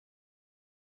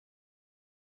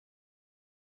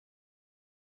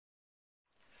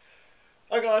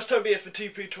Hi guys, Toby here for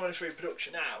TP23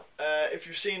 Production. Now, if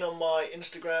you've seen on my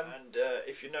Instagram and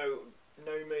if you know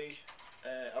me,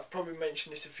 I've probably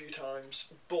mentioned it a few times,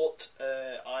 but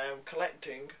I am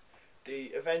collecting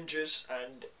the Avengers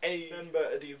and any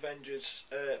member of the Avengers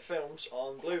films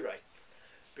on Blu-ray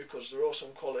because they're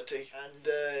awesome quality.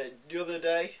 And the other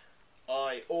day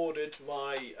I ordered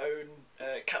my own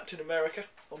Captain America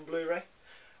on Blu-ray,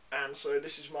 and so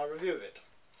this is my review of it.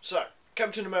 So,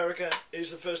 Captain America is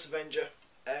the first Avenger.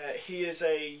 He is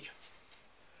a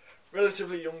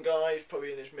relatively young guy, he's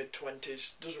probably in his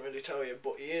mid-20s, doesn't really tell you,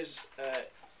 but he is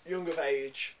young of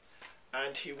age,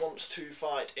 and he wants to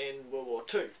fight in World War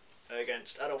II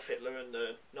against Adolf Hitler and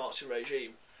the Nazi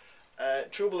regime.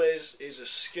 Trouble is, he's a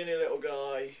skinny little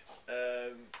guy,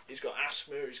 he's got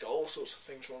asthma, he's got all sorts of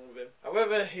things wrong with him.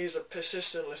 However, he's a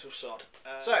persistent little sod.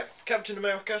 So, Captain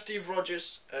America, Steve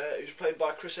Rogers, who's played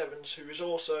by Chris Evans, who is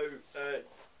also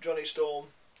Johnny Storm,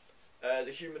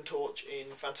 the Human Torch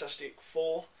in Fantastic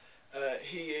Four.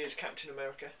 He is Captain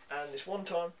America, and this one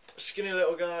time, a skinny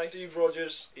little guy, Steve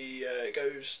Rogers, he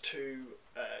goes to,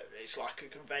 it's like a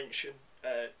convention,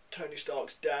 Tony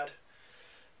Stark's dad.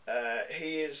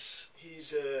 He's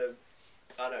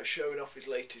I don't know, showing off his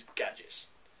latest gadgets.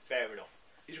 Fair enough.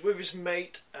 He's with his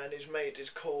mate, and his mate is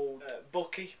called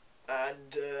Bucky,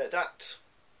 and that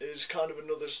is kind of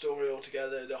another story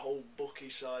altogether, the whole Bucky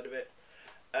side of it.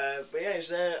 But yeah, he's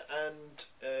there, and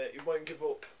he won't give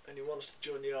up, and he wants to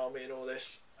join the army and all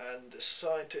this, and a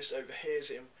scientist overhears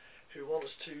him who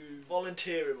wants to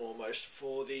volunteer him almost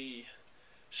for the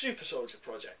Super Soldier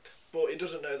Project, but he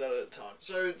doesn't know that at the time.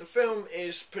 So the film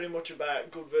is pretty much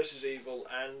about good versus evil,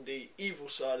 and the evil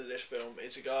side of this film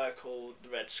is a guy called the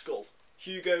Red Skull.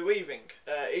 Hugo Weaving.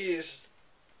 He is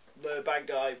the bad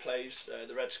guy who plays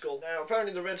the Red Skull. Now,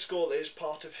 apparently the Red Skull is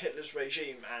part of Hitler's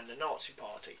regime and the Nazi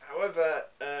Party. However,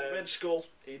 Red Skull,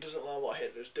 he doesn't like what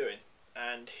Hitler's doing,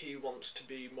 and he wants to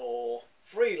be more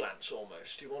freelance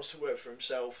almost. He wants to work for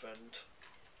himself and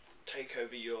take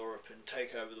over Europe and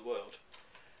take over the world.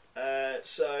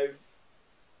 So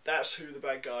that's who the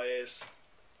bad guy is.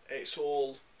 It's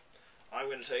all, I'm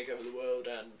going to take over the world,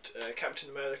 and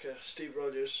Captain America, Steve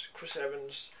Rogers, Chris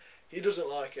Evans, he doesn't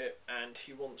like it, and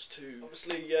he wants to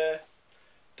obviously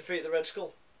defeat the Red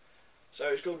Skull. So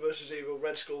it's good versus evil,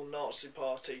 Red Skull, Nazi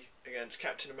Party against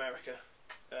Captain America,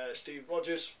 Steve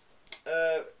Rogers.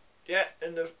 Yeah,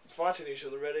 and they're fighting each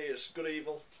other really. It's good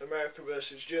evil, America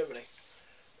versus Germany.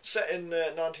 Set in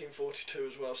 1942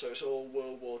 as well, so it's all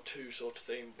World War II sort of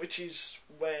theme, which is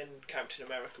when Captain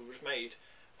America was made.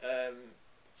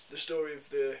 The story of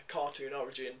the cartoon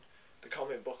origin, the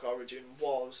comic book origin,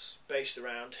 was based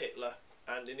around Hitler,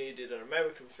 and they needed an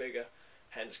American figure,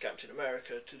 hence Captain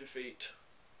America, to defeat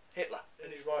Hitler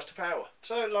and his rise to power.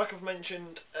 So, like I've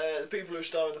mentioned, the people who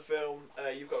star in the film,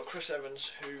 you've got Chris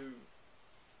Evans, who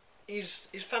is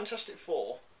Fantastic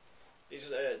Four. He's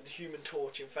the Human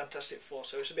Torch in Fantastic Four,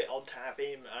 so it's a bit odd to have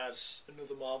him as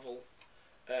another Marvel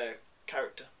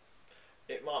character.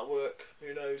 It might work,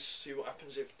 who knows, see what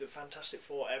happens if the Fantastic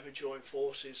Four ever join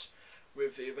forces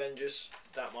with the Avengers.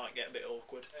 That might get a bit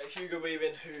awkward. Hugo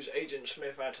Weaving, who's Agent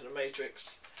Smith out of the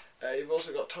Matrix. You've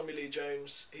also got Tommy Lee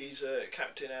Jones, he's a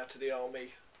captain out of the army.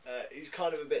 He's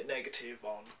kind of a bit negative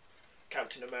on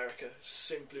Captain America,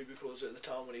 simply because at the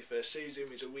time when he first sees him,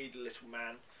 he's a weedy little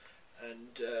man,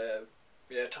 and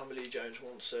yeah, Tommy Lee Jones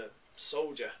wants a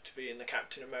soldier to be in the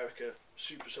Captain America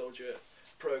Super Soldier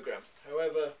program.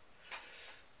 However,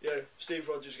 you know, Steve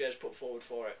Rogers gets put forward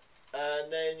for it.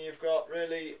 And then you've got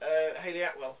really Hayley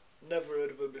Atwell. Never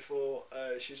heard of her before.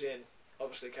 She's in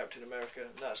obviously Captain America,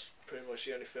 and that's pretty much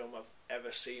the only film I've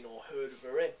ever seen or heard of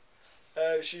her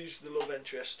in. She's the love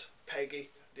interest, Peggy.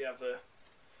 They have a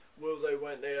will they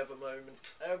won't they ever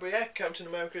moment. But yeah, Captain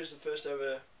America is the first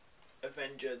ever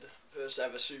Avenger, the first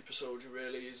ever super soldier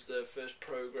really, is the first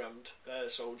programmed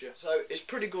soldier. So it's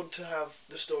pretty good to have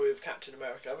the story of Captain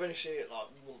America. I've only seen it like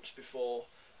once before.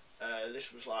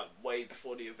 This was like way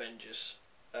before the Avengers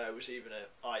was even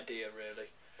an idea really.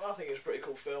 But I think it's a pretty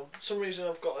cool film. For some reason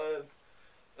I've got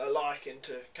a liking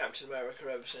to Captain America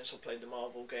ever since I played the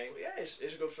Marvel game. But yeah, it's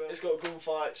a good film. It's got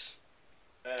gunfights,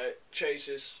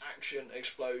 chases, action,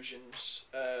 explosions.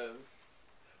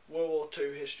 World War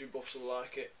II history buffs will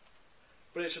like it.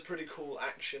 But it's a pretty cool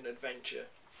action adventure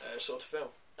sort of film.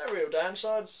 No real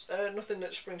downsides, nothing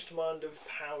that springs to mind of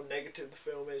how negative the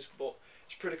film is, but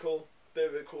it's pretty cool, bit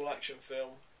of a cool action film.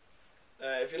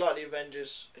 If you like the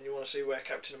Avengers and you want to see where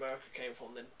Captain America came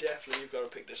from, then definitely you've got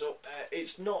to pick this up.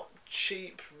 It's not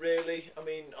cheap really, I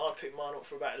mean I picked mine up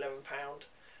for about £11,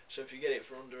 so if you get it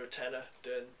for under a tenner,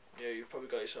 then you know, you've probably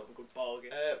got yourself a good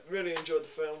bargain. Really enjoyed the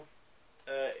film.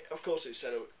 Of course, it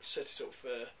set it up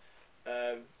for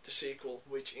the sequel,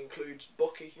 which includes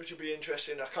Bucky, which will be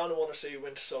interesting. I kind of want to see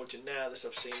Winter Soldier now that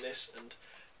I've seen this, and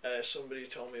somebody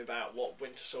told me about what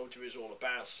Winter Soldier is all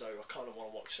about, so I kind of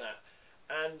want to watch that.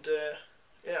 And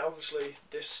yeah, obviously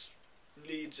this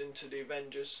leads into the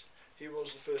Avengers. He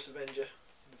was the first Avenger,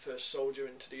 the first soldier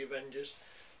into the Avengers.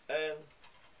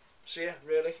 So yeah,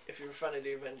 really, if you're a fan of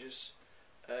the Avengers,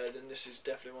 then this is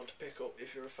definitely one to pick up.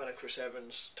 If you're a fan of Chris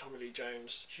Evans, Tommy Lee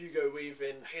Jones, Hugo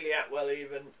Weaving, Haley Atwell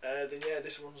even, then yeah,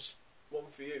 this one's one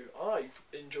for you. I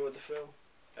enjoyed the film,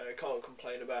 can't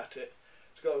complain about it.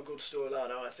 It's got a good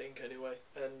storyline, I think, anyway,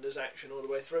 and there's action all the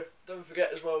way through. Don't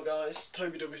forget as well, guys,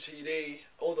 Toby WTD,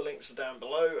 all the links are down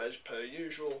below, as per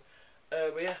usual.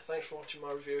 But yeah, thanks for watching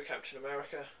my review of Captain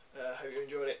America. Hope you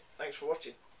enjoyed it. Thanks for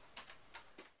watching.